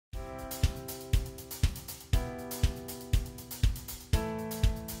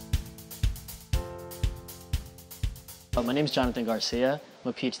My name is Jonathan Garcia. I'm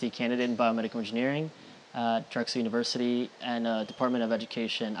a PhD candidate in biomedical engineering at Drexel University and Department of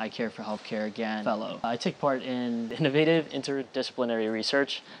Education iCARE for Healthcare GAANN Fellow. I take part in innovative interdisciplinary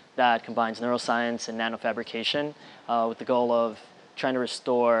research that combines neuroscience and nanofabrication with the goal of trying to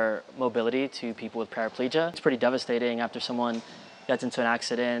restore mobility to people with paraplegia. It's pretty devastating after someone gets into an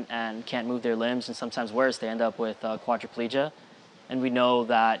accident and can't move their limbs, and sometimes worse, they end up with quadriplegia. And we know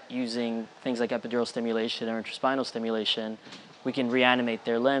that using things like epidural stimulation or intraspinal stimulation, we can reanimate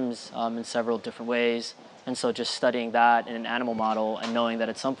their limbs in several different ways. And so just studying that in an animal model and knowing that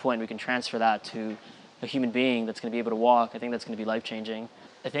at some point we can transfer that to a human being that's going to be able to walk, I think that's going to be life-changing.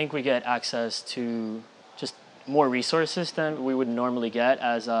 I think we get access to just more resources than we would normally get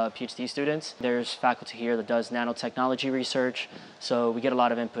as PhD students. There's faculty here that does nanotechnology research, so we get a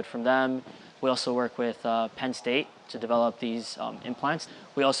lot of input from them. We also work with Penn State to develop these implants.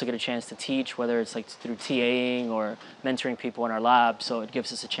 We also get a chance to teach, whether it's like through TAing or mentoring people in our lab, so it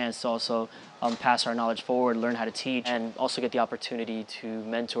gives us a chance to also pass our knowledge forward, learn how to teach, and also get the opportunity to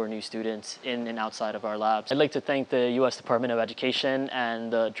mentor new students in and outside of our labs. I'd like to thank the U.S. Department of Education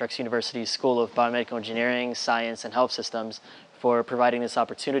and the Drexel University School of Biomedical Engineering, Science, and Health Systems for providing this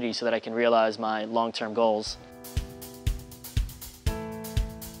opportunity so that I can realize my long-term goals.